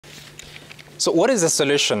So what is the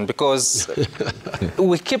solution? Because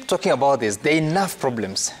we keep talking about this. There are enough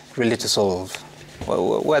problems really to solve.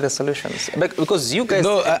 Where are the solutions? Because you guys...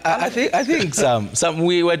 No, I think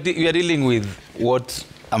we are dealing with what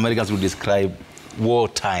Americans would describe war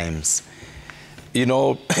times. You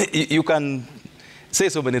know, you can say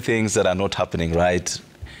so many things that are not happening right.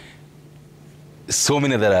 So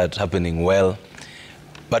many that are happening well.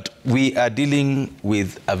 But we are dealing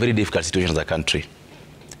with a very difficult situation as a country.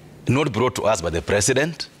 Not brought to us by the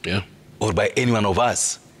president or by any one of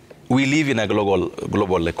us. We live in a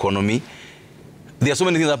global economy. There are so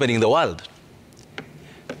many things happening in the world.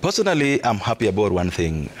 Personally, I'm happy about one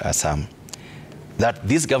thing, Sam, that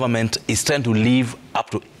this government is trying to live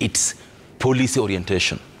up to its policy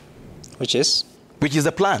orientation. Which is? Which is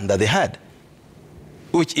the plan that they had.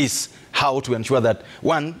 Which is how to ensure that,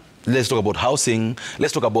 one, let's talk about housing,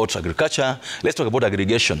 let's talk about agriculture, let's talk about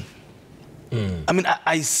aggregation. I mean,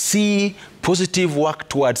 I see positive work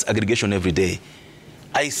towards aggregation every day.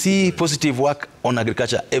 I see positive work on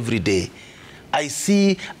agriculture every day. I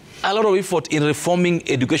see a lot of effort in reforming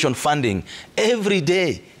education funding every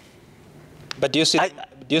day. But do you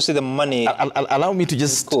see the money? Allow me to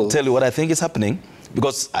just tell you what I think is happening,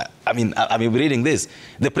 because I've been reading this.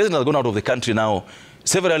 The president has gone out of the country now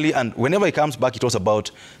severally, and whenever he comes back, he talks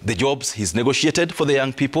about the jobs he's negotiated for the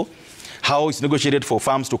young people, how it's negotiated for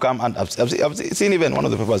farms to come. And I've seen even one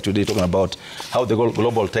of the papers today talking about how the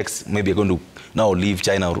global techs maybe are going to now leave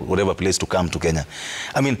China or whatever place to come to Kenya.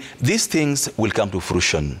 I mean, these things will come to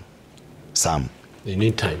fruition, Sam. They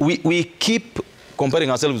need time. We keep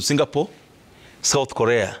comparing ourselves with Singapore, South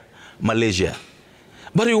Korea, Malaysia.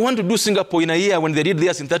 But we want to do Singapore in a year when they did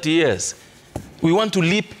theirs in 30 years. We want to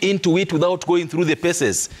leap into it without going through the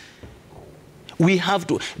paces. We have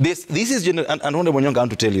to. This is, and Honorable Nyonga, I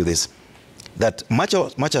want to tell you this, that much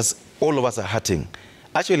as all of us are hurting,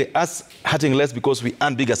 actually us hurting less because we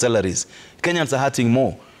earn bigger salaries. Kenyans are hurting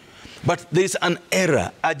more. But there is an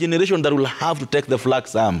era, a generation that will have to take the flag,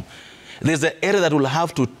 Sam. There's an era that will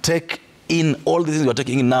have to take in all the things we're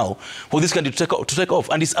taking in now for this country to take off.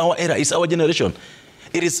 And it's our era, it's our generation.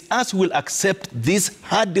 It is us who will accept these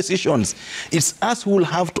hard decisions. It's us who will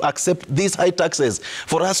have to accept these high taxes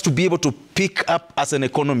for us to be able to pick up as an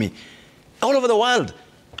economy. All over the world,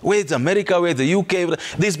 where it's America, where the UK,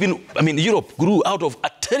 there's been, Europe grew out of a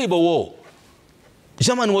terrible war.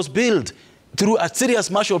 Germany was built through a serious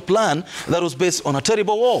Marshall Plan that was based on a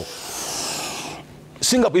terrible war.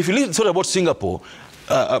 Singapore, if you thought about Singapore,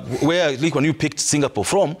 where when you picked Singapore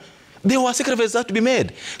from, there were sacrifices that had to be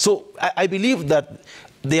made. So I believe that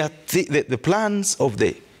the plans of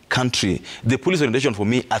the country, the police orientation for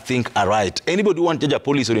me, I think are right. Anybody who wants to judge a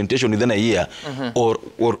police orientation within a year or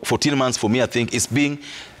 14 months, for me, I think is being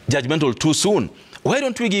judgmental too soon. Why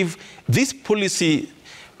don't we give these policy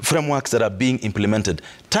frameworks that are being implemented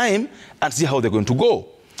time and see how they're going to go?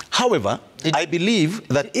 However, I believe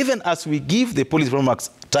that even as we give the police frameworks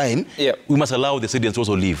time, we must allow the citizens to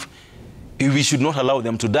also live. We should not allow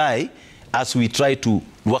them to die as we try to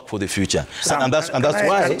work for the future. Sam, and that's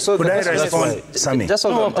why... Could I respond, Sammy? Just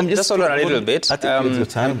hold on a little bit. I think it's your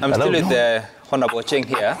time. I'm still with the Honorable Ochieng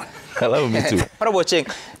here. Allow me to. Honorable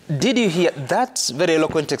Ochieng, did you hear that very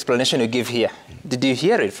eloquent explanation you give here? Did you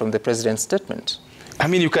hear it from the president's statement? I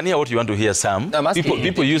mean, you can hear what you want to hear, Sam.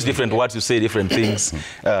 People use different words to say different things.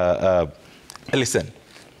 Listen,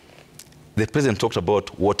 the president talked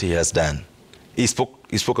about what he has done. He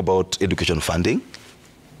spoke about education funding.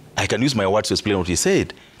 I can use my words to explain what he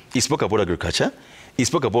said. He spoke about agriculture. He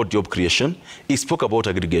spoke about job creation. He spoke about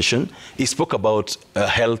aggregation. He spoke about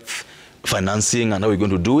health, financing, and how we're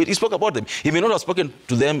going to do it. He spoke about them. He may not have spoken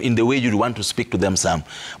to them in the way you'd want to speak to them, Sam.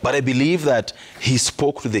 But I believe that he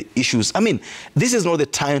spoke to the issues. I mean, this is not the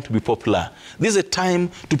time to be popular. This is a time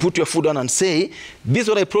to put your foot down and say, this is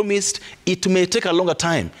what I promised. It may take a longer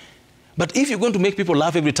time. But if you're going to make people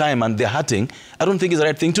laugh every time and they're hurting, I don't think it's the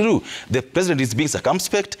right thing to do. The president is being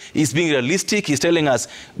circumspect. He's being realistic. He's telling us,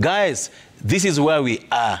 guys, this is where we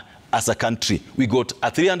are as a country. We got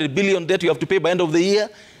a 300 billion debt you have to pay by end of the year.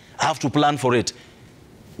 I have to plan for it.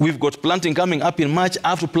 We've got planting coming up in March. I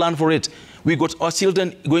have to plan for it. We got our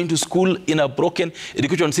children going to school in a broken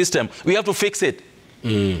education system. We have to fix it.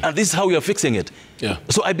 And this is how we are fixing it.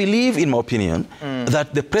 So I believe, in my opinion,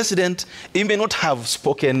 that the president, he may not have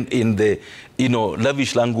spoken in the,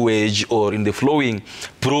 lavish language or in the flowing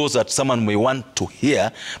prose that someone may want to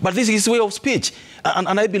hear, but this is his way of speech.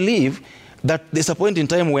 And I believe that there's a point in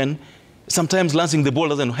time when sometimes lancing the ball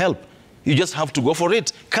doesn't help. You just have to go for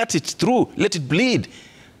it, cut it through, let it bleed,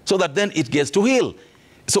 so that then it gets to heal.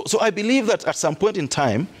 So I believe that at some point in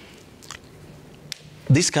time,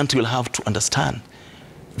 this country will have to understand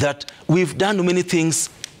that we've done many things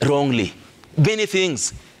wrongly. Many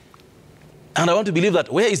things. And I want to believe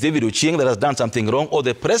that where is David Ochieng that has done something wrong, or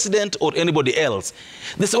the president, or anybody else?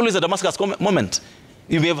 There's always a Damascus moment.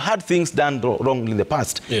 You may have had things done wrong in the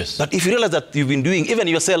past. Yes. But if you realize that you've been doing, even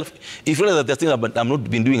yourself, if you realize that there's things that I've not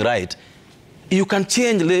been doing right, you can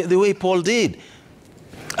change the way Paul did.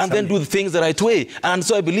 And then do the things the right way. And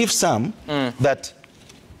so I believe, Sam, that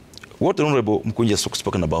what the Honorable Mkunji has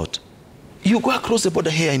spoken about, you go across the border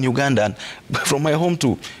here in Uganda, and from my home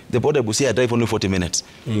to the border, Busia, I drive only 40 minutes.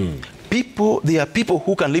 There are people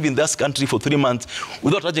who can live in this country for 3 months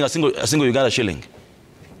without touching a single Uganda shilling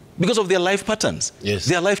because of their life patterns,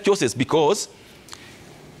 their life choices. Because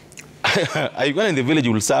a Uganda in the village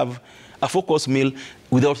will serve a 4-course meal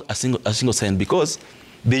without a single cent because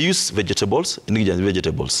they use vegetables, indigenous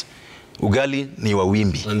vegetables. Ugali ni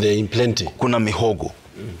wawimbi. And they're in plenty. Kuna mihogo.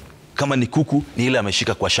 Kama ni kuku, ni ile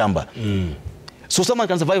ameshika kwa shamba. So someone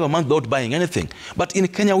can survive a month without buying anything. But in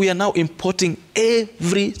Kenya, we are now importing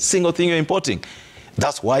every single thing you're importing.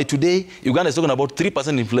 That's why today, Uganda is talking about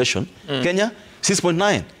 3% inflation. Kenya,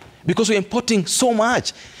 6.9%. Because we're importing so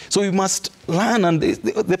much. So we must learn, and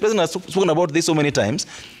the president has spoken about this so many times,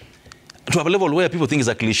 to have a level where people think it's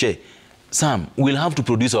a cliche. Sam, we'll have to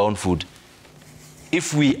produce our own food.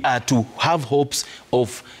 If we are to have hopes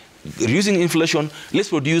of reducing inflation, let's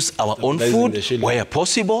produce our own food where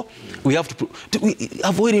possible. We have to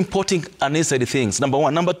avoid importing unnecessary things, number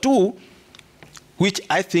one. Number two, which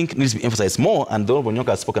I think needs to be emphasized more, and Dr. Bonyoka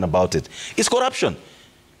has spoken about it, is corruption.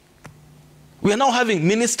 We are now having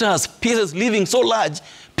ministers, pieces living so large,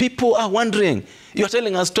 people are wondering. You're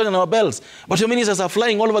telling us, turning our bells, but your ministers are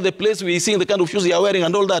flying all over the place. We're seeing the kind of shoes they are wearing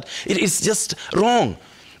and all that. It's just wrong.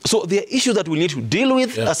 So there are issues that we need to deal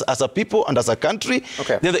with as a people and as a country.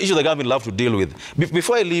 Okay. They're the issues the government love to deal with.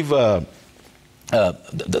 Before I leave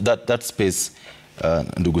that space,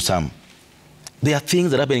 Ndugu Sam, there are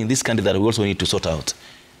things that are happening in this country that we also need to sort out.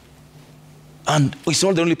 And it's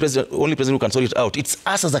not the only president who can sort it out. It's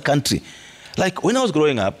us as a country. Like when I was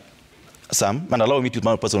growing up, Sam, and allow me to use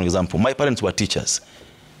my personal example, my parents were teachers.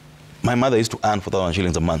 My mother used to earn 4,000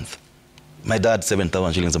 shillings a month. My dad,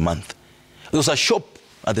 7,000 shillings a month. There was a shop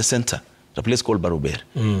at the center, a place called Baruber,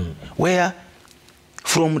 where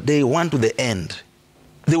from day one to the end,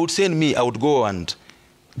 they would send me, I would go and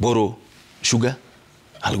borrow sugar,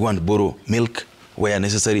 I'll go and borrow milk where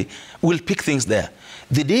necessary. We'll pick things there.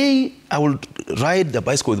 The day I would ride the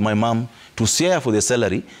bicycle with my mom to share for the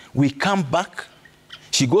salary, we come back,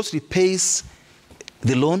 she goes, repays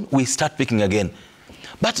the loan, we start picking again.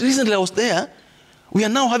 But recently I was there, we are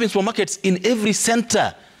now having supermarkets in every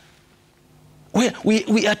center where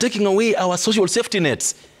we are taking away our social safety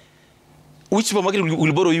nets. Which supermarket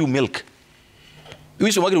will borrow you milk?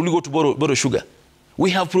 Which supermarket will you go to borrow sugar?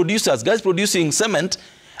 We have producers, guys producing cement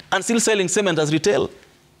and still selling cement as retail.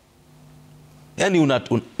 And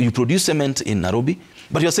you produce cement in Nairobi,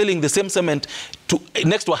 but you're selling the same cement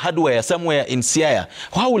next to a hardware somewhere in Siaya.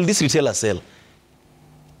 How will this retailer sell?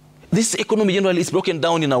 This economy generally is broken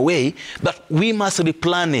down in a way that we must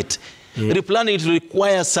replan it. Replanning it will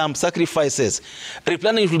require some sacrifices.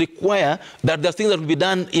 Replanning it will require that there are things that will be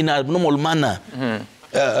done in a normal manner.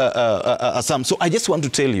 So I just want to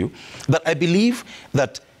tell you that I believe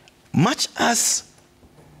that much as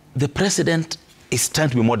the president is trying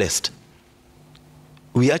to be modest,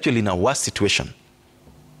 we're actually in a worse situation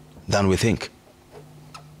than we think.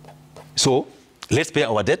 So let's pay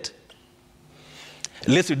our debt.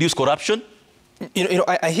 Let's reduce corruption.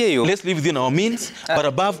 I hear you. Let's live within our means, but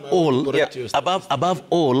above all, above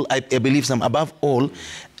all, I believe above all,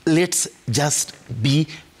 let's just be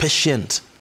patient.